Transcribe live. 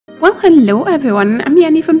Well, hello everyone, I'm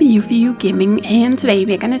Yeti from BFU Gaming, and today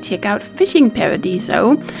we're gonna check out Fishing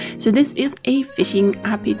Paradiso. So this is a fishing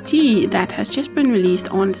RPG that has just been released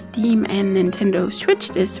on Steam and Nintendo Switch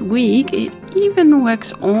this week. It even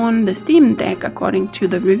works on the Steam Deck according to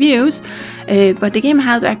the reviews, but the game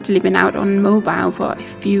has actually been out on mobile for a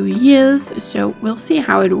few years, so we'll see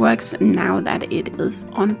how it works now that it is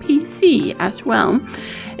on PC as well.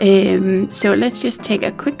 So let's just take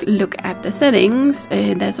a quick look at the settings.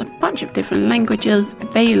 There's a bunch of different languages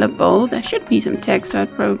available. There should be some text, so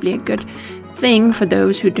that's probably a good thing for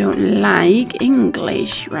those who don't like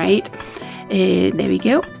English, right? There we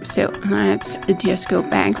go. So let's just go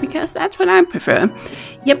back because that's what I prefer.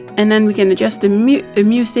 Yep, and then we can adjust the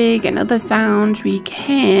music and other sounds. We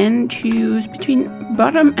can choose between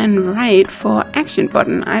bottom and right for action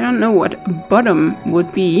button. I don't know what bottom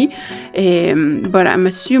would be, but I'm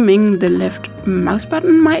assuming the left mouse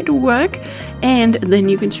button might work. And then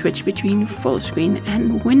you can switch between full screen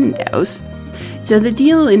and windows. So the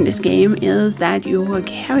deal in this game is that your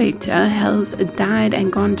character has died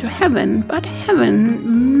and gone to heaven, but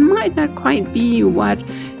heaven might not quite be what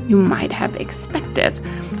you might have expected.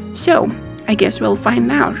 So I guess we'll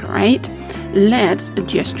find out, right? Let's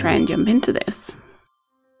just try and jump into this.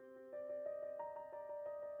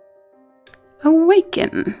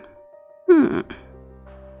 Awaken.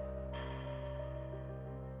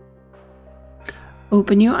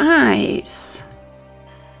 Open your eyes.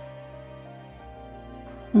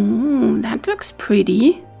 Ooh, that looks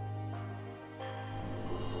pretty.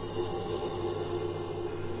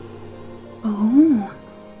 Oh.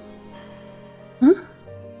 Huh?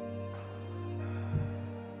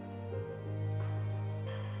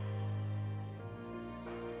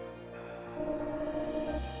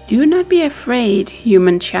 Do not be afraid,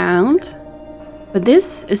 human child, for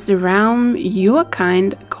this is the realm your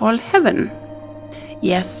kind call heaven.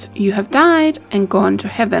 Yes, you have died and gone to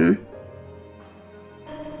heaven.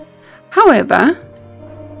 However,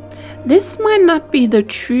 this might not be the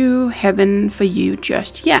true heaven for you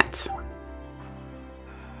just yet.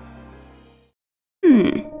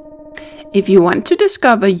 If you want to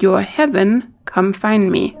discover your heaven, come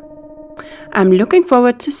find me. I'm looking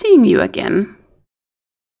forward to seeing you again.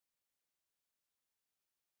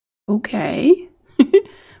 Okay.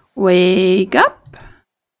 Wake up.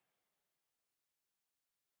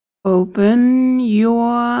 Open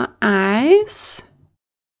your eyes.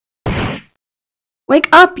 Wake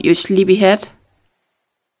up, you sleepyhead.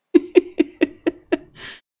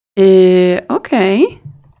 Okay.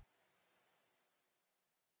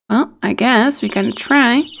 Well, I guess we can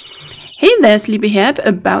try. Hey there, sleepyhead.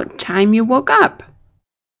 About time you woke up.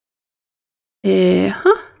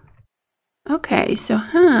 Okay, so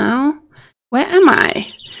how? Where am I?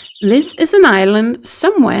 This is an island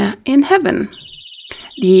somewhere in heaven.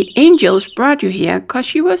 The angels brought you here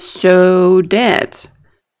because you were so dead.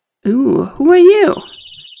 Ooh, who are you?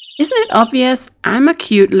 Isn't it obvious I'm a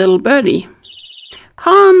cute little birdie?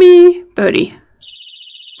 Call me Birdie.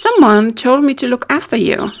 Someone told me to look after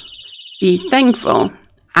you. Be thankful.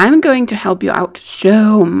 I'm going to help you out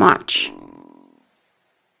so much.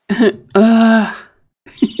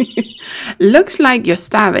 Looks like you're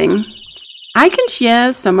starving. I can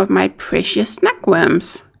share some of my precious snack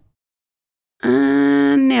worms.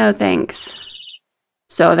 No thanks.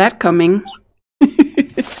 Saw that coming.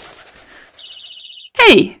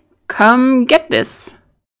 Hey, come get this.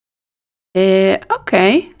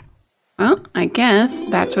 Okay. Well, I guess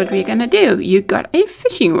that's what we're gonna do. You got a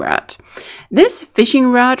fishing rod. This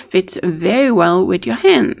fishing rod fits very well with your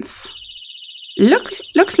hands.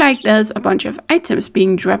 Looks like there's a bunch of items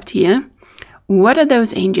being dropped here. What are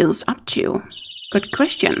those angels up to? Good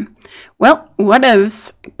question. Well, what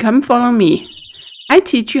else? Come follow me. I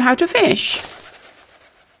teach you how to fish.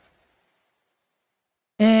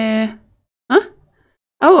 Huh?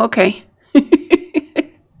 Oh, okay.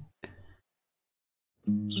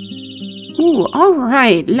 Ooh,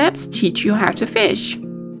 alright, let's teach you how to fish.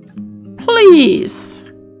 Please.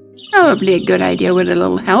 Probably a good idea with a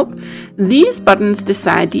little help. These buttons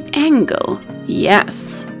decide the angle.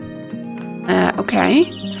 Yes. Okay.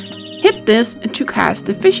 Hit this to cast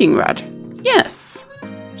the fishing rod. Yes.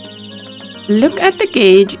 Look at the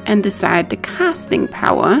gauge and decide the casting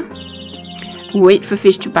power. Wait for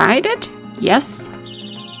fish to bite it. Yes.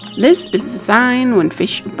 This is the sign when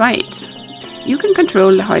fish bite. You can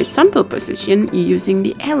control the horizontal position using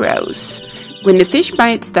the arrows. When the fish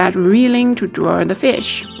bites, start reeling to draw the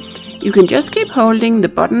fish. You can just keep holding the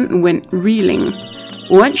button when reeling.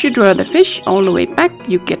 Once you draw the fish all the way back,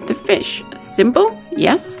 you get the fish. Simple?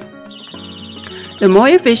 Yes. The more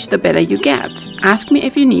you fish, the better you get. Ask me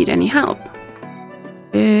if you need any help.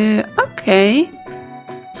 Okay.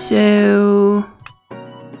 So...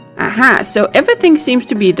 Aha, so everything seems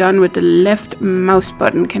to be done with the left mouse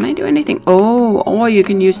button. Can I do anything? Oh, or you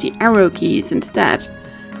can use the arrow keys instead.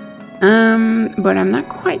 But I'm not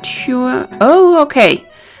quite sure. Oh, okay.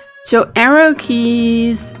 So arrow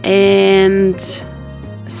keys and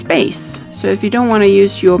space. So if you don't want to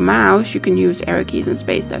use your mouse, you can use arrow keys and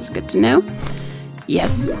space. That's good to know.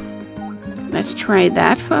 Yes. Let's try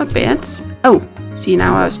that for a bit. Oh, see,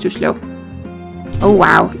 now I was too slow. Oh,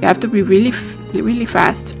 wow. You have to be really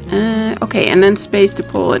fast. Okay, and then space to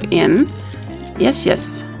pull it in. Yes,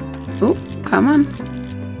 yes. Oh, come on.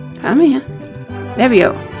 Come here. There we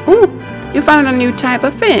go. Oh, you found a new type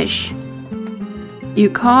of fish. You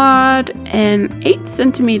caught an 8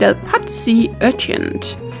 centimeter pot sea urchin.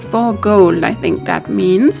 4 gold, I think that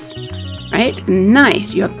means. Right?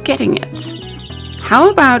 Nice, you're getting it. How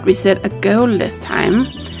about we set a goal this time?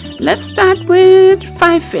 Let's start with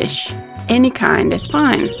 5 fish. Any kind is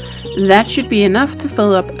fine. That should be enough to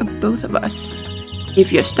fill up both of us.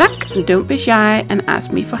 If you're stuck, don't be shy and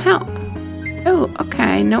ask me for help. Oh,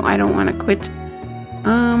 okay. No, I don't want to quit.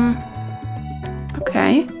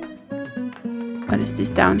 Okay. What is this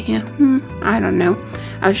down here? I don't know.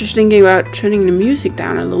 I was just thinking about turning the music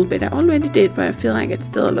down a little bit. I already did, but I feel like it's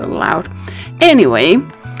still a little loud. Anyway,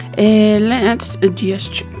 let's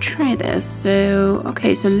just try this. So,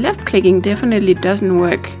 okay, so left clicking definitely doesn't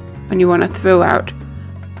work when you want to throw out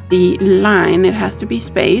the line. It has to be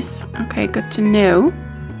space. Okay, good to know.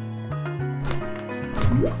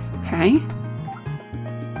 Okay.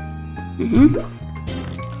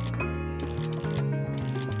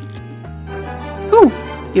 Ooh,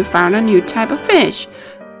 you found a new type of fish.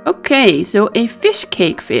 Okay, so a fish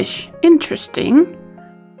cake fish. Interesting.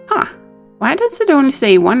 Huh. Why does it only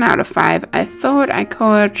say 1 out of 5? I thought I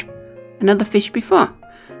caught another fish before.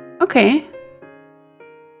 Okay.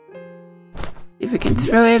 If we can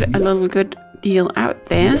throw it a little good deal out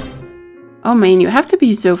there. Oh man, you have to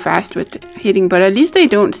be so fast with hitting, but at least they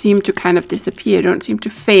don't seem to kind of disappear, don't seem to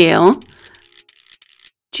fail.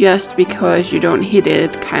 Just because you don't hit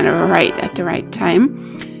it kind of right at the right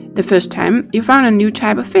time. The first time, you found a new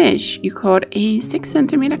type of fish. You caught a 6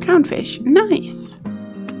 centimeter clownfish. Nice.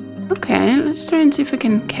 Okay, let's try and see if we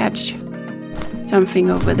can catch something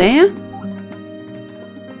over there.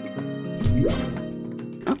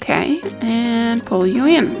 Okay, and pull you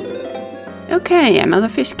in. Okay, another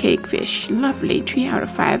fish cake fish. Lovely, 3 out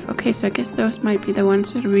of 5. Okay, so I guess those might be the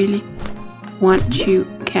ones that I really want to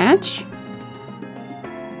catch.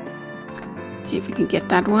 See if we can get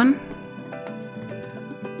that one.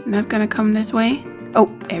 Not gonna come this way. Oh,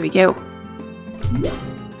 there we go.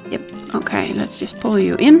 Yep, okay, let's just pull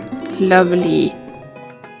you in. Lovely.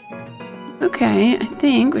 Okay, I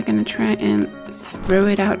think we're gonna try and throw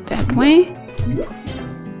it out that way.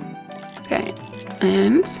 Okay,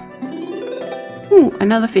 and... Ooh,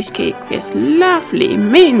 another fish cake fish. Lovely.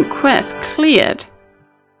 Main quest cleared.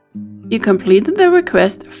 You completed the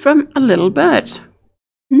request from a little bird.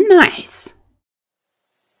 Nice.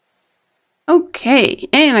 Okay,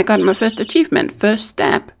 and I got my first achievement. First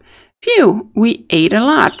step. Phew, we ate a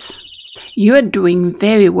lot. You are doing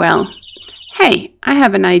very well. Hey, I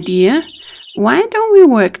have an idea. Why don't we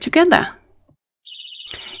work together?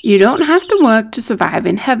 You don't have to work to survive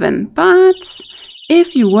in heaven, but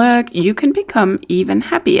if you work, you can become even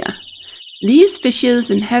happier. These fishes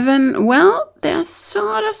in heaven, well, they're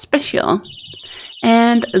sort of special.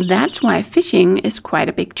 And that's why fishing is quite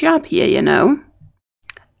a big job here, you know.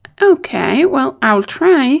 Okay, well, I'll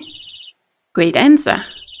try. Great answer.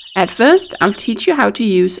 At first, I'll teach you how to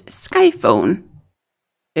use Skyphone.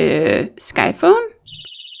 Skyphone?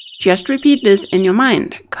 Just repeat this in your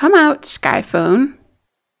mind. Come out, Skyphone.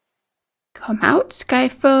 Come out,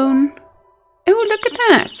 Skyphone. Oh, look at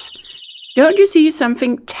that. Don't you see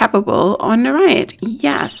something tappable on the right?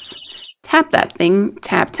 Yes. Tap that thing.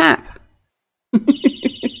 Tap, tap.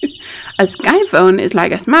 A Skyphone is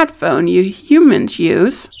like a smartphone you humans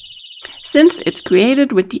use. Since it's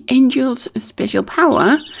created with the angel's special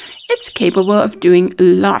power, it's capable of doing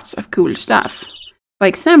lots of cool stuff. For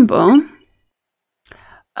example,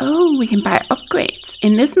 we can buy upgrades.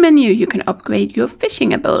 In this menu, you can upgrade your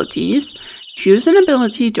fishing abilities. Choose an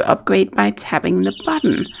ability to upgrade by tapping the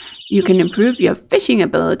button. You can improve your fishing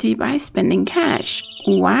ability by spending cash.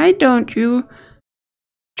 Why don't you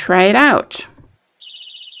try it out?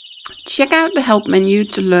 Check out the help menu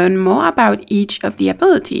to learn more about each of the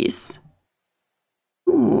abilities.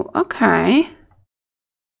 Ooh, okay.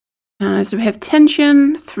 So we have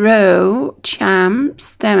tension, throw, charm,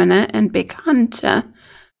 stamina, and big hunter.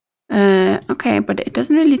 Okay, but it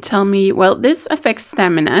doesn't really tell me. Well, this affects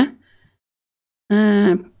stamina.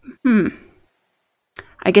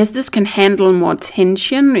 I guess this can handle more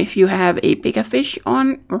tension if you have a bigger fish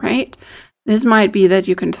on, right? This might be that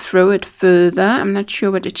you can throw it further. I'm not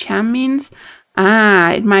sure what the charm means.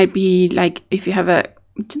 Ah, it might be like if you have a...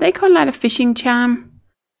 Do they call that a fishing charm?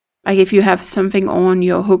 Like if you have something on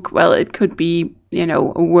your hook, well, it could be, you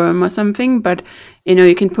know, a worm or something. But, you know,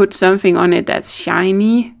 you can put something on it that's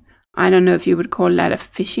shiny. I don't know if you would call that a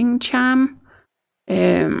fishing charm.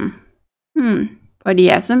 But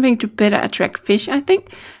yeah, something to better attract fish, I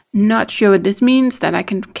think. Not sure what this means, that I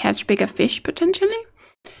can catch bigger fish potentially.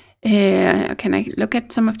 Can I look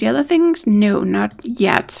at some of the other things? No, not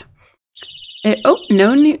yet. Oh,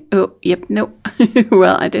 no. Oh, yep, no.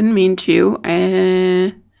 Well, I didn't mean to.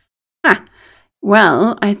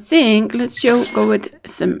 Well, I think let's go with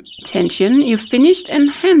some tension. You finished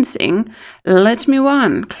enhancing. Let's move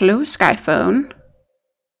on. Close Skyphone.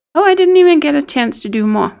 Oh, I didn't even get a chance to do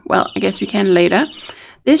more. Well, I guess we can later.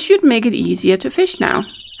 This should make it easier to fish now.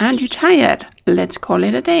 Aren't you tired? Let's call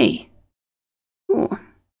it a day. Ooh.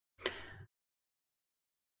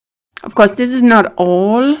 Of course, this is not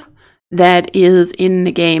all that is in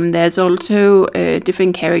the game. There's also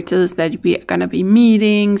different characters that we are going to be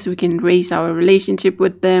meeting, so we can raise our relationship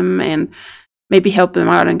with them and maybe help them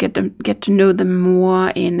out and get to know them more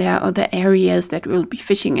in their other areas that we'll be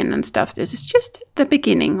fishing in and stuff. This is just the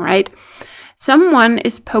beginning, right? Someone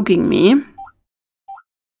is poking me.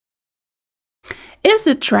 Is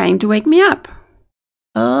it trying to wake me up?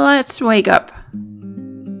 Let's wake up.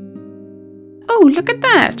 Oh, look at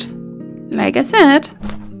that. Like I said.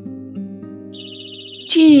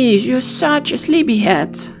 Geez, you're such a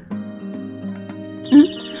sleepyhead.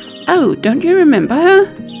 Oh, don't you remember her?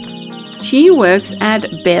 She works at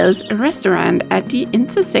Bear's restaurant at the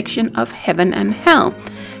intersection of heaven and hell.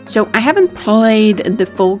 So I haven't played the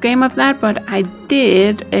full game of that, but I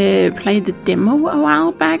did play the demo a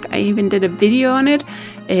while back. I even did a video on it,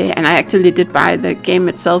 and I actually did buy the game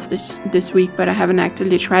itself this week, but I haven't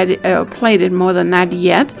actually tried it or played it more than that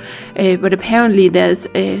yet. But apparently there's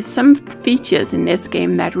some features in this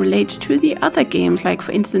game that relate to the other games. Like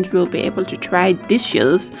for instance, we'll be able to try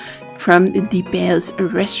dishes from the Bear's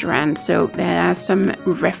restaurant, so there are some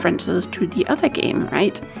references to the other game,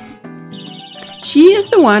 right? She is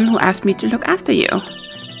the one who asked me to look after you.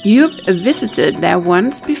 You've visited there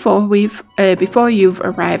once before you've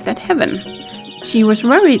arrived at heaven. She was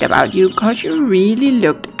worried about you because you really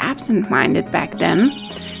looked absent-minded back then.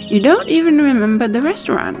 You don't even remember the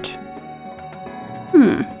restaurant.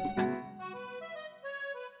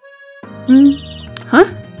 Huh?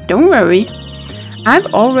 Don't worry.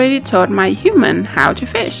 I've already taught my human how to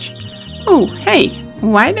fish. Oh, hey,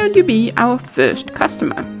 why don't you be our first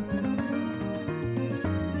customer?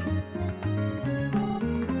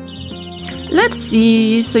 Let's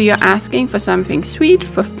see, so you're asking for something sweet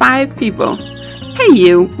for 5 people. Hey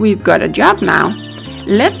you, we've got a job now.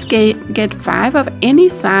 Let's get 5 of any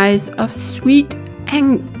size of sweet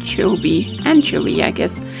anchovy, I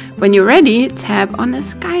guess. When you're ready, tap on the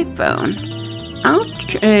Skyphone. I'll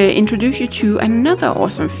introduce you to another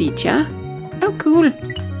awesome feature. Oh, cool.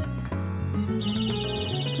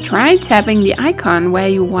 Try tapping the icon where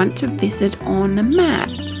you want to visit on the map.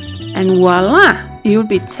 And voila! You'll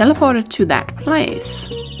be teleported to that place.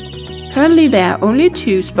 Currently there are only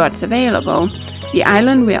 2 spots available, the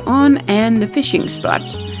island we're on and the fishing spot.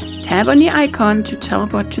 Tap on the icon to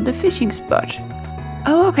teleport to the fishing spot.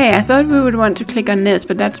 Oh, okay, I thought we would want to click on this,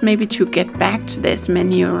 but that's maybe to get back to this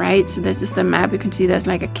menu, right? So this is the map. You can see there's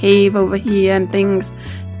like a cave over here and things.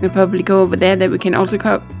 We'll probably go over there. That we can also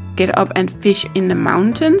get up and fish in the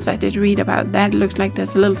mountains. I did read about that. It looks like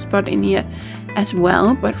there's a little spot in here as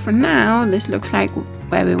well, but for now this looks like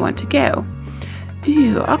where we want to go.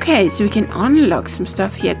 Ooh, okay, so we can unlock some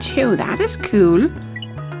stuff here too. That is cool.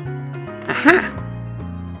 Aha.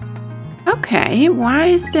 Okay, why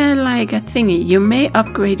is there like a thingy? You may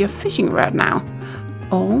upgrade your fishing rod now.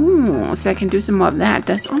 Oh, so I can do some more of that.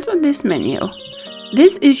 There's also this menu.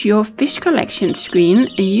 This is your fish collection screen,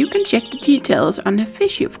 and you can check the details on the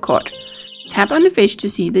fish you've caught. Tap on the fish to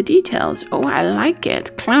see the details. Oh, I like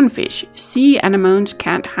it. Clownfish. Sea anemones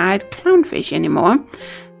can't hide clownfish anymore.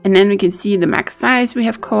 And then we can see the max size we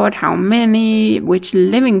have caught, how many, which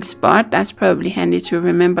living spot. That's probably handy to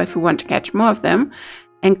remember if we want to catch more of them.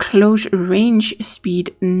 And close range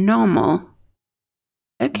speed normal.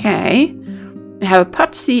 Okay. We have a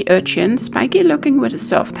pot sea urchin, spiky looking with a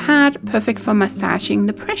soft heart, perfect for massaging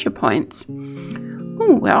the pressure points.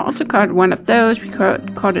 Oh, we also caught one of those. We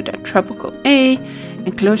caught it at tropical A,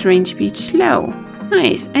 and close range speed slow.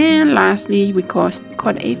 Nice. And lastly, we caught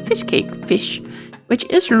a fish cake fish, which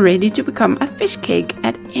is ready to become a fish cake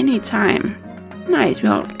at any time. Nice, we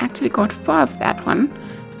actually got 4 of that one.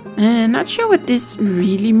 Not sure what this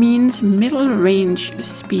really means. Middle range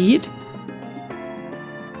speed.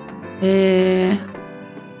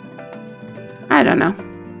 I don't know.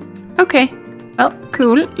 Okay, well,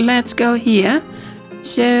 cool. Let's go here.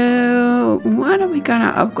 So, what are we gonna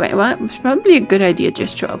upgrade? Well, it's probably a good idea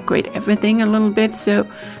just to upgrade everything a little bit. So,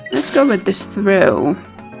 let's go with this throw.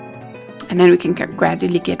 And then we can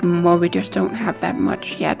gradually get more. We just don't have that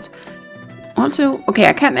much yet. Also, okay,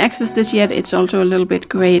 I can't access this yet. It's also a little bit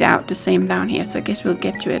grayed out, the same down here. So I guess we'll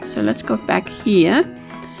get to it. So let's go back here.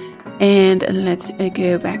 And let's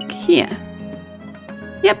go back here.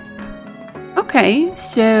 Yep. Okay,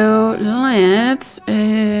 so let's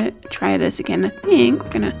try this again. I think we're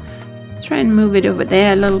gonna try and move it over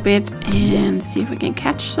there a little bit and see if we can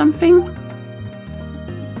catch something.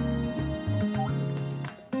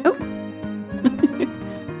 Oh.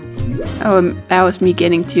 Oh, that was me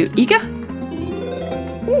getting too eager.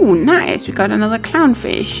 Ooh, nice. We got another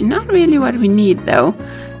clownfish. Not really what we need, though.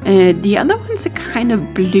 The other ones are kind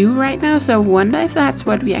of blue right now, so I wonder if that's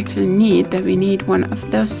what we actually need, that we need one of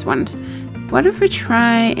those ones. What if we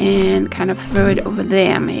try and kind of throw it over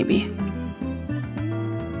there, maybe?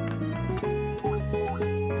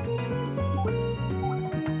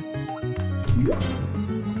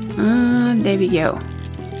 There we go.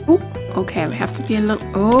 Ooh, okay, we have to be a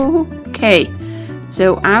little... Okay.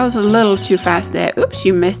 So I was a little too fast there. Oops,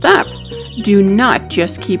 you messed up. Do not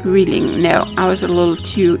just keep reeling. No, I was a little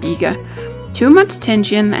too eager. Too much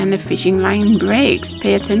tension and the fishing line breaks.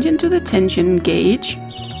 Pay attention to the tension gauge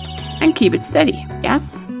and keep it steady.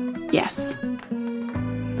 Yes? Yes.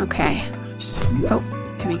 Okay. Oh,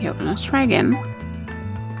 there we go. Let's try again.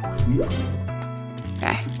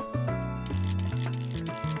 Okay.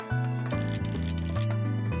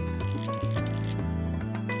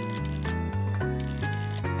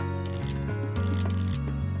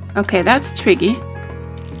 Okay, that's tricky.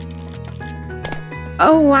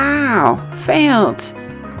 Oh, wow. Failed.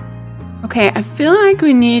 Okay, I feel like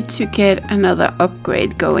we need to get another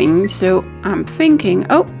upgrade going. So I'm thinking...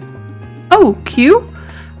 Oh, Q?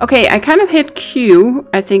 Okay, I kind of hit Q,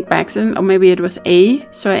 I think, by accident. Or maybe it was A.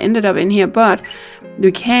 So I ended up in here. But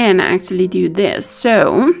we can actually do this.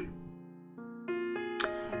 So...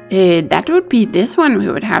 that would be this one we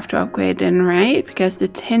would have to upgrade then, right? Because the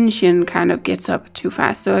tension kind of gets up too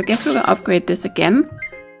fast. So I guess we're going to upgrade this again.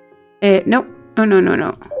 No.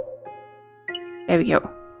 No. There we go.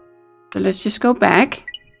 So let's just go back.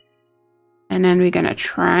 And then we're going to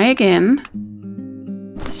try again.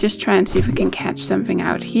 Let's just try and see if we can catch something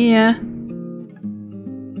out here.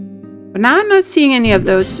 But now I'm not seeing any of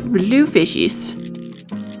those blue fishies.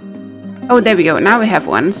 Oh, there we go. Now we have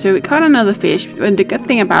one. So we caught another fish. And the good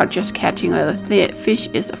thing about just catching other fish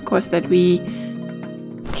is, of course, that we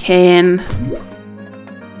can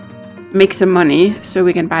make some money so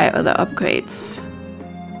we can buy other upgrades.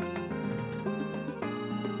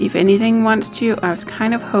 If anything wants to, I was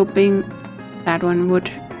kind of hoping that one would.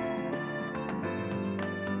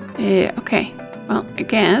 Okay. Well, I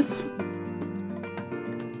guess.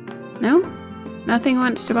 No? Nothing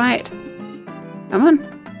wants to buy it. Come on.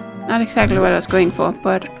 Not exactly what I was going for,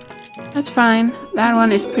 but that's fine. That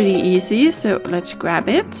one is pretty easy, so let's grab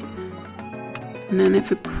it. And then if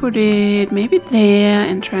we put it maybe there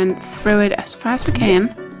and try and throw it as fast as we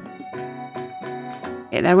can.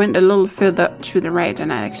 Okay, that went a little further to the right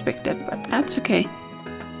than I expected, but that's okay.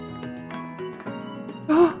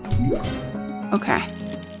 Oh, okay.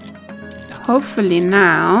 Hopefully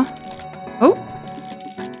now... Oh!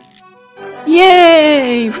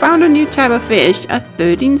 Yay! Found a new type of fish, a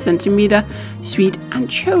 13 centimeter sweet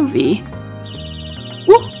anchovy.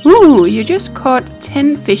 Woohoo! You just caught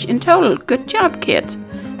 10 fish in total. Good job, kid.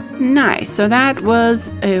 Nice. So that was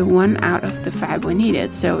 1 out of the 5 we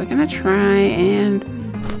needed. So we're gonna try and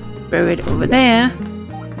throw it over there.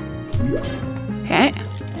 Okay.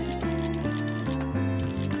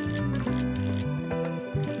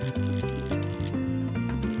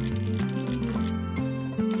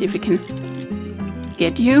 See if we can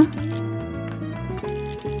get you.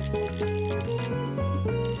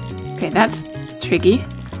 Okay, that's tricky.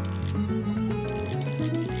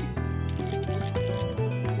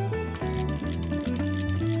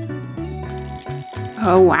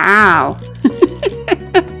 Oh, wow.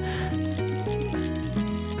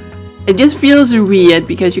 It just feels weird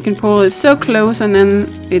because you can pull it so close and then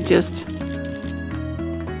it just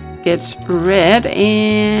gets red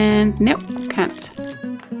and nope, can't.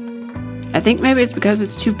 I think maybe it's because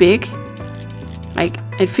it's too big. Like,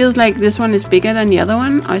 it feels like this one is bigger than the other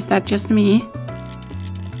one, or is that just me?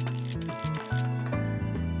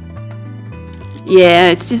 Yeah,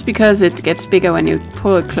 it's just because it gets bigger when you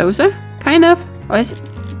pull it closer, kind of. Or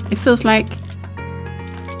it feels like...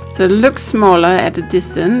 So it looks smaller at a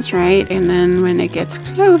distance, right? And then when it gets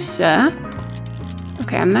closer...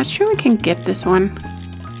 Okay, I'm not sure we can get this one.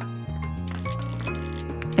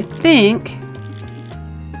 I think...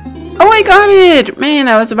 Oh, I got it! Man,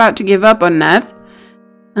 I was about to give up on that.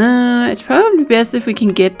 It's probably best if we can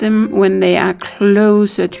get them when they are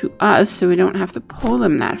closer to us, so we don't have to pull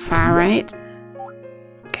them that far, right?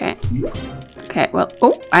 Okay. Okay, well,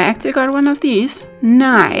 oh, I actually got one of these.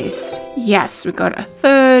 Nice. Yes, we got a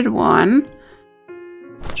third one.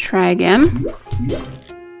 Try again.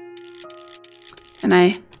 And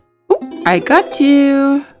oh, I got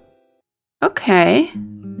you. Okay.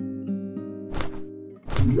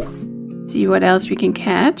 See what else we can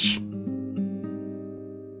catch.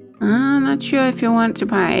 I'm not sure if you want to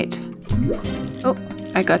bite. Oh,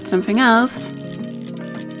 I got something else.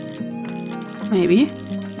 Maybe.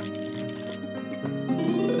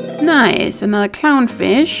 Nice, another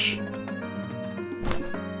clownfish.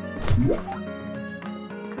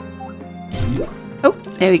 Oh,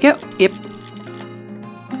 there we go. Yep.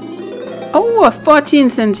 Oh, a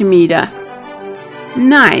 14 centimeter.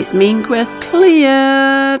 Nice, main quest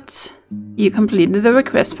cleared. You completed the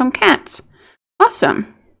request from Cat.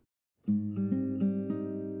 Awesome.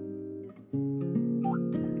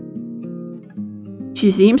 She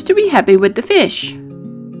seems to be happy with the fish.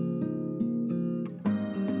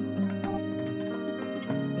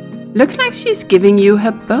 Looks like she's giving you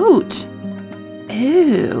her boat.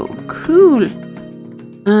 Oh, cool.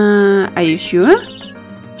 Are you sure?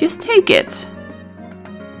 Just take it.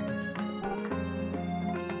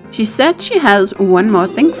 She said she has one more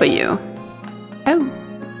thing for you. Oh,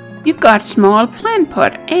 you got small plant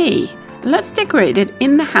pot A. Let's decorate it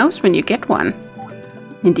in the house when you get one.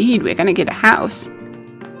 Indeed, we're gonna get a house.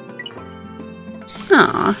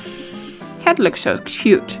 Aw, Cat looks so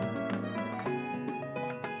cute.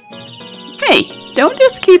 Hey, don't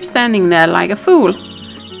just keep standing there like a fool.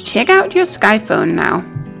 Check out your Sky phone now.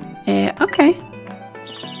 Okay.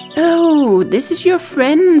 Oh, this is your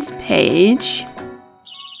friends page.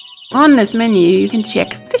 On this menu, you can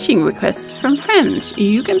check fishing requests from friends.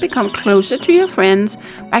 You can become closer to your friends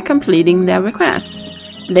by completing their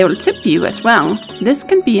requests. They will tip you as well. This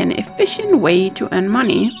can be an efficient way to earn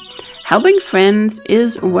money. Helping friends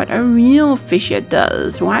is what a real fisher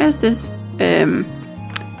does. Why is this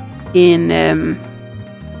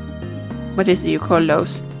what is it you call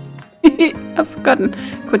those? I've forgotten.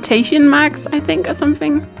 Quotation marks, I think, or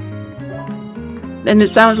something. Then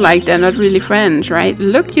it sounds like they're not really friends, right?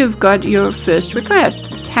 Look, you've got your first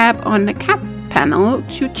request. Tap on the cap panel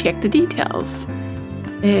to check the details.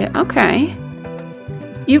 Okay.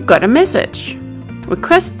 You've got a message.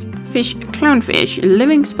 Request fish clownfish,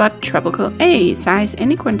 living spot tropical A, size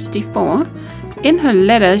any quantity 4. In her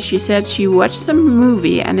letter, she said she watched some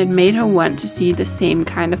movie and it made her want to see the same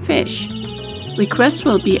kind of fish. Requests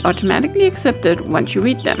will be automatically accepted once you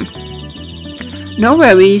read them. No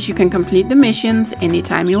worries, you can complete the missions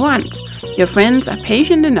anytime you want. Your friends are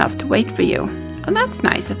patient enough to wait for you. Oh, that's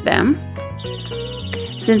nice of them.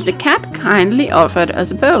 Since the cat kindly offered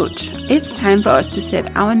us a boat, it's time for us to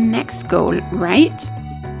set our next goal, right?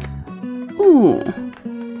 Ooh,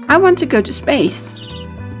 I want to go to space.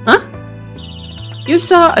 Huh? You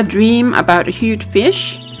saw a dream about a huge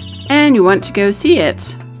fish, and you want to go see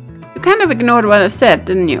it. You kind of ignored what I said,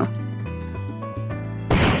 didn't you?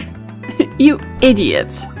 You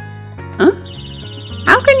idiot. Huh?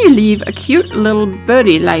 How can you leave a cute little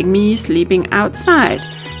birdie like me sleeping outside?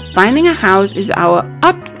 Finding a house is our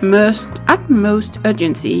utmost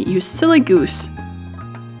urgency, you silly goose.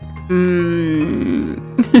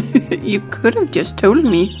 You could have just told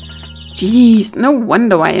me. Jeez, no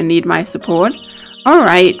wonder why I need my support.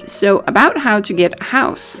 Alright, so about how to get a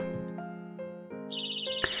house.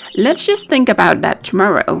 Let's just think about that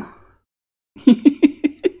tomorrow.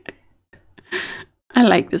 I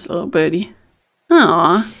like this little birdie.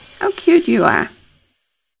 Aw, how cute you are.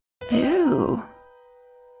 Oh.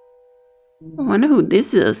 I wonder who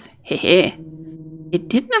this is. Hehe. It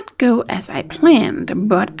did not go as I planned,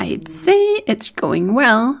 but I'd say it's going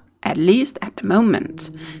well, at least at the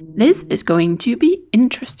moment. This is going to be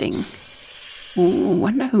interesting. Ooh,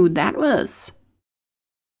 wonder who that was.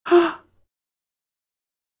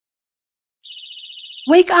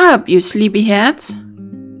 Wake up, you sleepyheads.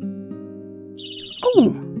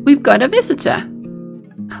 Oh, we've got a visitor.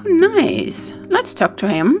 Oh, nice. Let's talk to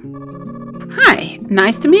him. Hi,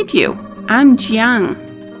 nice to meet you. I'm Jiang.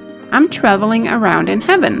 I'm traveling around in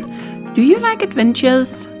heaven. Do you like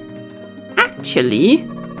adventures? Actually...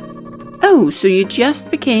 Oh, so you just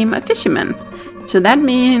became a fisherman. So that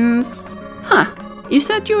means... Huh. You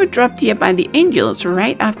said you were dropped here by the angels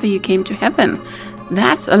right after you came to heaven.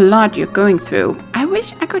 That's a lot you're going through. I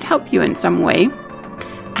wish I could help you in some way.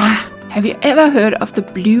 Ah, have you ever heard of the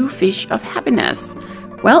blue fish of happiness?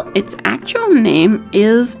 Well, its actual name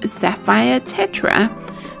is Sapphire Tetra.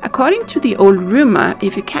 According to the old rumor,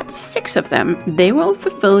 if you catch 6 of them, they will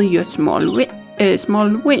fulfill your small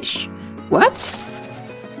wish. What?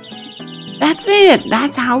 That's it.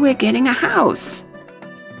 That's how we're getting a house.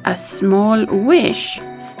 A small wish.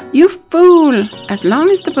 You fool! As long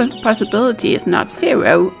as the possibility is not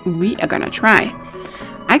 0, we are gonna try.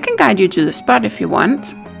 I can guide you to the spot if you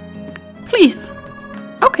want. Please.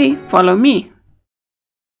 Okay, follow me.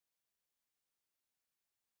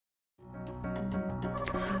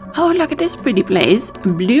 Oh, look at this pretty place.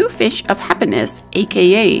 Blue fish of happiness,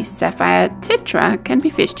 aka Sapphire Tetra, can be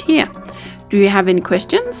fished here. Do you have any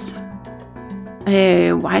questions?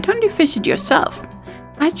 Why don't you fish it yourself?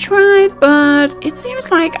 I tried, but it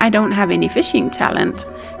seems like I don't have any fishing talent.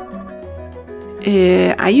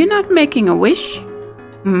 Are you not making a wish?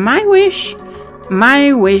 My wish?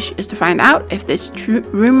 My wish is to find out if this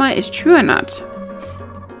rumor is true or not.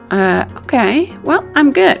 Okay, well,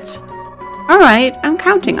 I'm good. Alright, I'm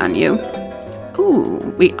counting on you.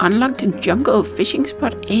 Ooh, we unlocked a jungle fishing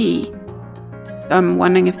spot A. I'm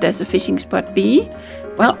wondering if there's a fishing spot B.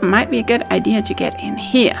 Well, it might be a good idea to get in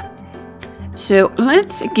here. So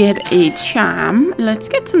let's get a charm, let's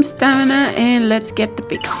get some stamina, and let's get the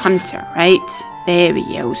big hunter, right? There we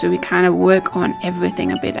go. So we kind of work on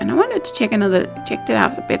everything a bit. And I wanted to check it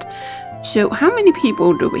out a bit. So how many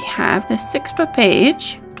people do we have? There's 6 per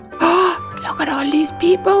page. Oh, look at all these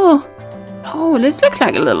people. Oh, this looks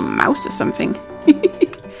like a little mouse or something.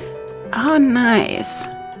 Oh, nice.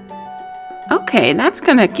 Okay, that's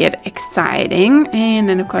gonna get exciting. And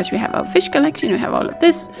then of course we have our fish collection, we have all of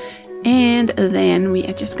this. And then we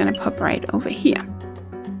are just gonna pop right over here.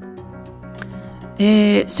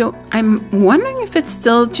 So I'm wondering if it's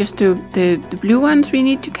still just the blue ones we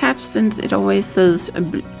need to catch, since it always says,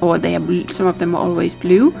 or they are blue, some of them are always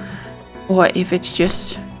blue, or if it's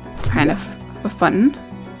just kind of for fun.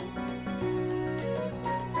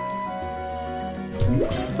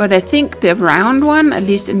 But I think the round one, at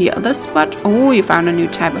least in the other spot. Oh, you found a new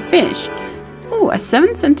type of fish. Oh, a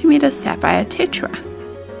 7 centimeter Sapphire Tetra.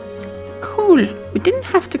 Cool. We didn't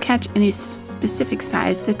have to catch any specific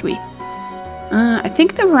size, did we? I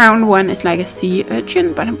think the round one is like a sea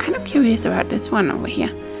urchin, but I'm kind of curious about this one over here.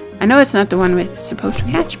 I know it's not the one we're supposed to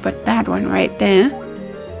catch, but that one right there.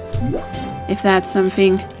 If that's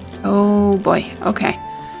something... Oh boy, okay.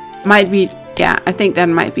 Might be... Yeah, I think that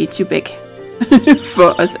might be too big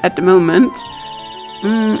for us at the moment.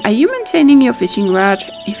 Are you maintaining your fishing rod?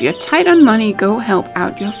 If you're tight on money, go help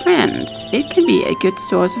out your friends. It can be a good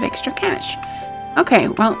source of extra cash. Okay,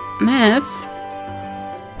 well, let's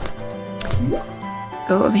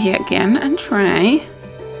go over here again and try.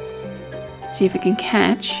 See if we can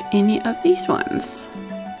catch any of these ones.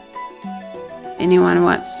 Anyone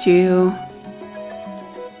wants to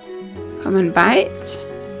come and bite?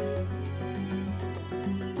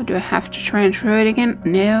 Or do I have to try and throw it again?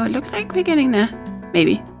 No, it looks like we're getting there.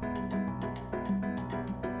 Maybe.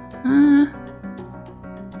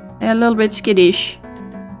 They're a little bit skittish.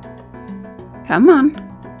 Come on.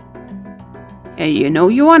 Yeah, you know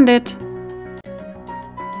you want it.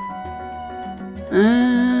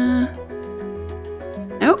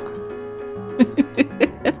 Nope.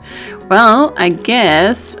 Well, I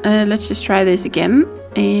guess let's just try this again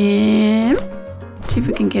and see if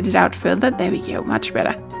we can get it out further. There we go, much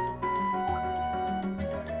better.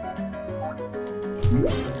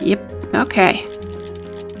 Yep, okay.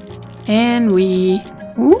 And we...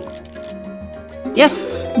 Ooh.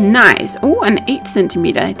 Yes, nice. Oh, an 8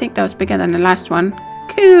 centimeter. I think that was bigger than the last one.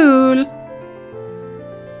 Cool.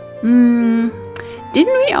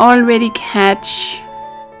 Didn't we already catch...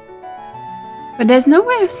 But there's no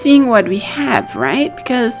way of seeing what we have, right?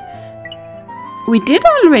 Because we did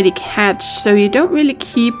already catch, so you don't really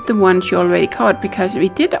keep the ones you already caught, because we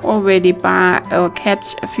did already buy or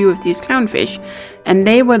catch a few of these clownfish, and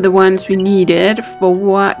they were the ones we needed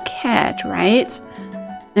for cat, right?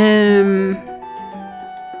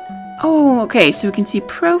 Oh, okay, so we can see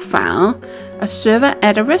profile. A server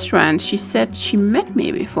at a restaurant. She said she met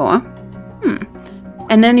me before.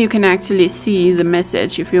 And then you can actually see the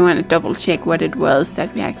message if you want to double check what it was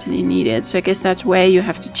that we actually needed. So I guess that's where you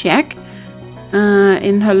have to check.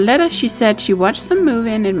 In her letter, she said she watched some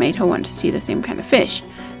movie and it made her want to see the same kind of fish.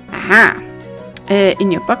 Aha!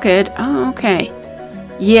 In your bucket. Oh, okay.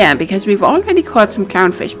 Yeah, because we've already caught some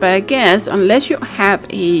clownfish. But I guess unless you have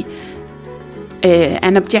a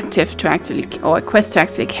an objective to actually, or a quest to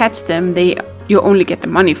actually catch them, you only get the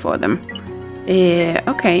money for them.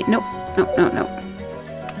 Okay, no.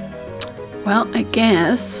 Well, I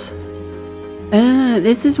guess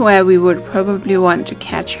this is where we would probably want to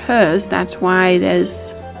catch hers. That's why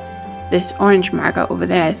there's this orange marker over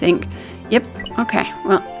there, I think. Yep, okay,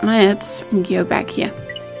 well, let's go back here.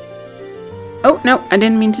 Oh, no, I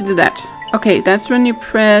didn't mean to do that. Okay, that's when you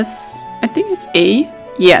press, I think it's A.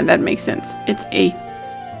 Yeah, that makes sense. It's A.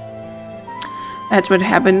 That's what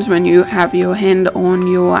happens when you have your hand on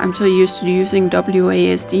your... I'm so used to using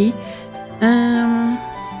WASD.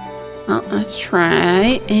 Well, let's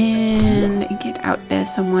try and get out there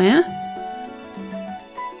somewhere.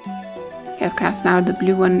 Okay, of course, now the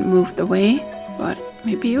blue one moved away. But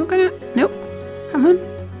maybe you're gonna... Nope. Come on.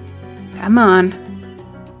 Come on.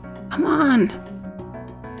 Come on.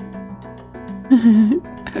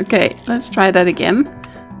 Okay, let's try that again.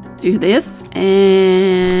 Do this,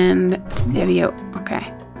 and there we go.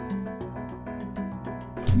 Okay.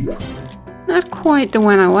 Not quite the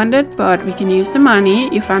one I wanted, but we can use the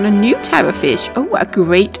money. You found a new type of fish. Oh, a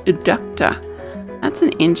great adductor. That's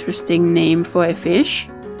an interesting name for a fish.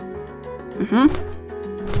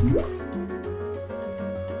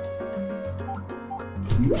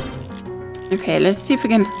 Okay, let's see if we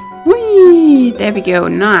can... Whee! There we go.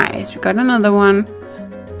 Nice. We got another one.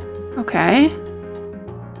 Okay.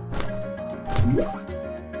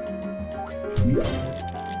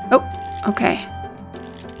 Oh, okay.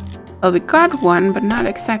 Well, we got one, but not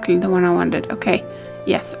exactly the one I wanted. Okay.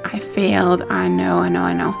 Yes, I failed. I know.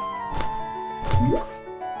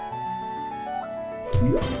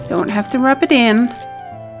 Don't have to rub it in.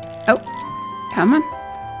 Oh, come on.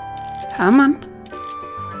 Come on.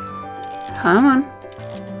 Come on.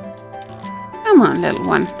 Come on, little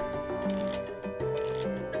one.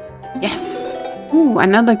 Yes. Ooh,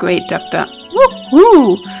 another great doctor.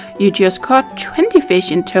 Woohoo! You just caught 20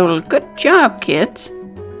 fish in total. Good job, kid.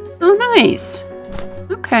 Oh, nice.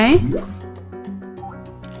 Okay.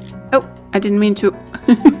 Oh, I didn't mean to.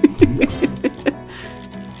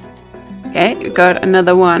 Okay, we got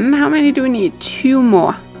another one. How many do we need? 2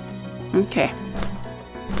 more. Okay.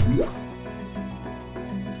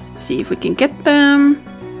 Let's see if we can get them.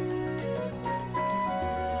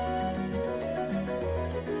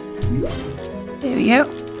 There we go.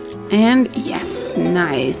 And yes,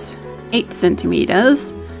 nice. 8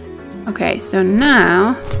 centimeters. Okay, so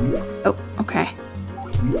now... Oh, okay.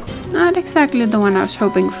 Not exactly the one I was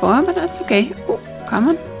hoping for, but that's okay. Oh, come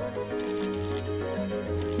on.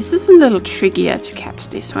 This is a little trickier to catch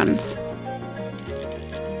these ones.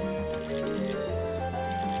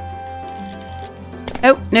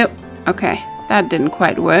 Oh, no. Okay, that didn't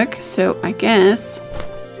quite work, so I guess...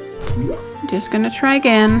 I'm just gonna try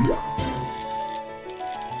again.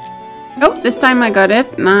 Oh, this time I got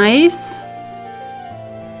it. Nice.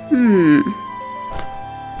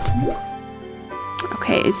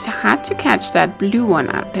 Okay, it's hard to catch that blue one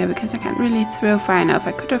out there because I can't really throw far enough.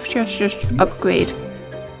 I could have just upgrade.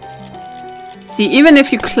 See, even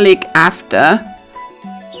if you click after,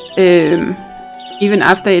 even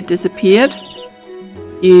after it disappeared,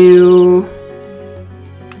 you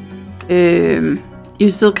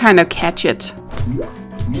still kind of catch it.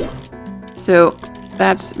 So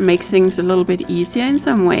that makes things a little bit easier in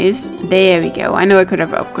some ways. There we go. I know I could have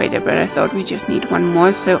upgraded, but I thought we just need one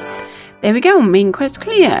more. So there we go. Main quest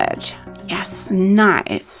cleared. Yes,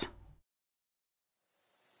 nice.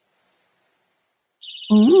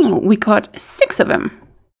 Ooh, we caught 6 of them.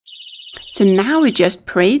 So now we just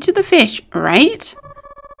pray to the fish, right?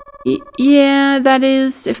 Yeah, that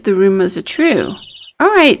is if the rumors are true.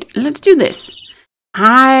 Alright, let's do this.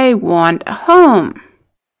 I want a home.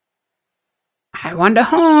 I want a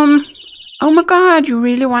home. Oh my god, you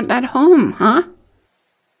really want that home, huh?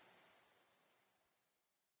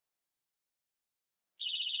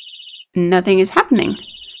 Nothing is happening.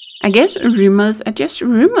 I guess rumors are just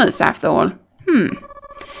rumors after all.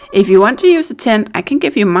 If you want to use a tent, I can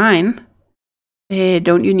give you mine.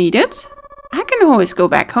 Don't you need it? I can always go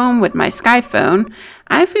back home with my Sky phone.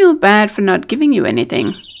 I feel bad for not giving you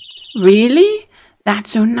anything. Really?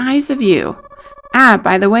 That's so nice of you. Ah,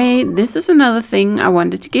 by the way, this is another thing I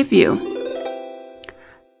wanted to give you.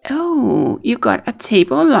 Oh, you got a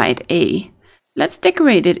table light, eh? Let's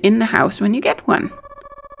decorate it in the house when you get one.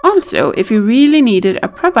 Also, if you really needed a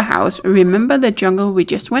proper house, remember the jungle we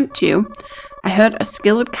just went to? I heard a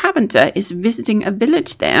skilled carpenter is visiting a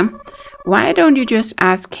village there. Why don't you just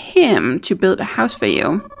ask him to build a house for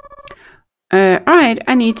you? Alright,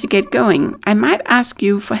 I need to get going. I might ask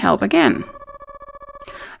you for help again.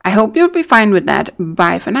 I hope you'll be fine with that.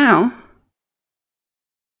 Bye for now.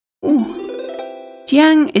 Ooh.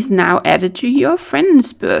 Jiang is now added to your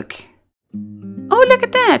friends book. Oh, look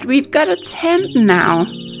at that! We've got a tent now.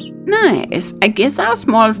 Nice. I guess our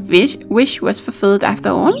small wish was fulfilled after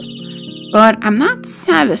all. But I'm not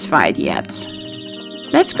satisfied yet.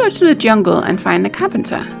 Let's go to the jungle and find a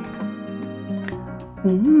carpenter.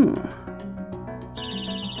 Ooh.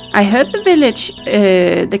 I heard the village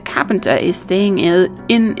the carpenter is staying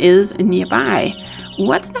in is nearby.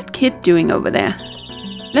 What's that kid doing over there?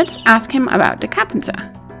 Let's ask him about the carpenter.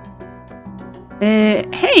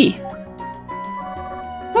 Hey!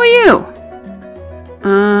 Who are you?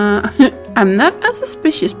 I'm not a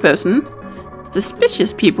suspicious person.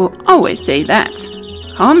 Suspicious people always say that.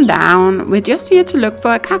 Calm down, we're just here to look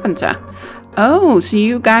for a carpenter. Oh, so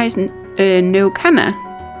you guys know Kana?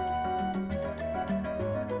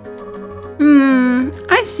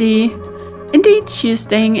 I see. Indeed, she is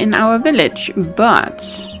staying in our village, but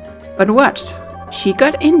what? She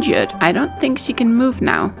got injured. I don't think she can move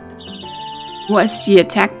now. Was she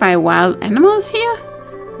attacked by wild animals here?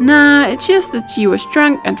 Nah, it's just that she was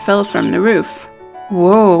drunk and fell from the roof.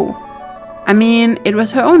 Whoa. I mean, it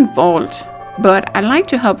was her own fault, but I'd like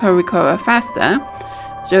to help her recover faster.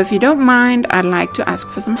 So if you don't mind, I'd like to ask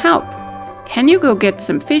for some help. Can you go get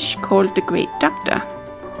some fish called the Great Doctor?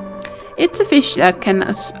 It's a fish that can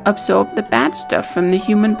absorb the bad stuff from the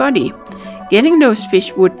human body. Getting those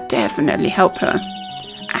fish would definitely help her.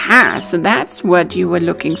 Aha, so that's what you were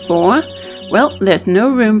looking for. Well, there's no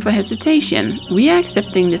room for hesitation. We are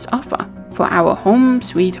accepting this offer for our home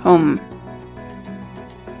sweet home.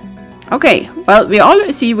 Okay, well, we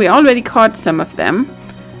already caught some of them.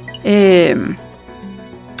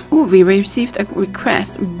 We received a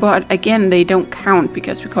request, but again, they don't count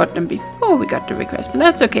because we caught them before we got the request, but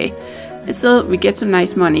that's okay. It's still, we get some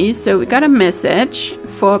nice money. So we got a message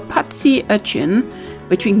for Patsy Urchin,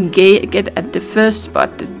 which we can get at the first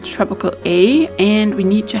spot, the Tropical A, and we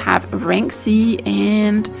need to have rank C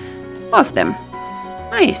and 4 of them.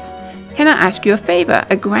 Nice. Can I ask you a favor?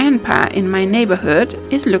 A grandpa in my neighborhood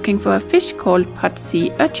is looking for a fish called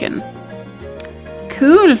Patsy Urchin.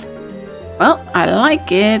 Cool. Well, I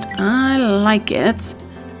like it.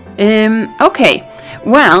 Okay.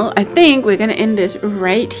 Well, I think we're gonna end this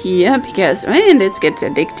right here because, man, this gets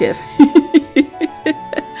addictive.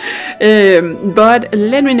 But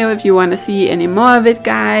let me know if you want to see any more of it,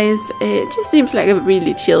 guys. It just seems like a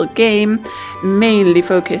really chill game, mainly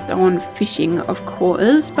focused on fishing, of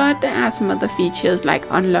course, but there are some other features like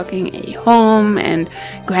unlocking a home and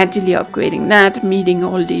gradually upgrading that, meeting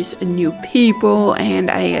all these new people, and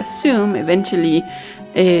I assume eventually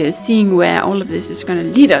seeing where all of this is going to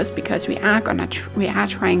lead us, because we are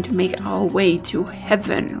trying to make our way to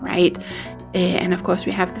heaven, right? And of course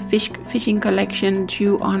we have the fishing collection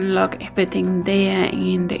to unlock everything there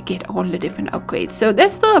and get all the different upgrades. So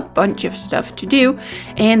there's still a bunch of stuff to do,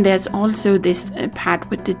 and there's also this part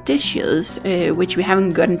with the dishes, which we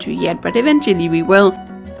haven't gotten to yet, but eventually we will.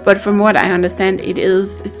 But from what I understand, it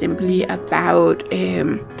is simply about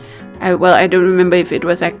well, I don't remember if it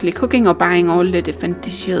was actually cooking or buying all the different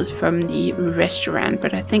dishes from the restaurant,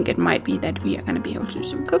 but I think it might be that we are going to be able to do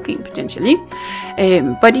some cooking potentially.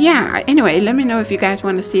 But yeah, anyway, let me know if you guys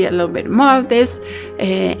want to see a little bit more of this.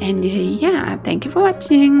 And yeah, thank you for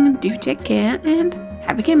watching. Do take care and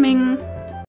happy gaming.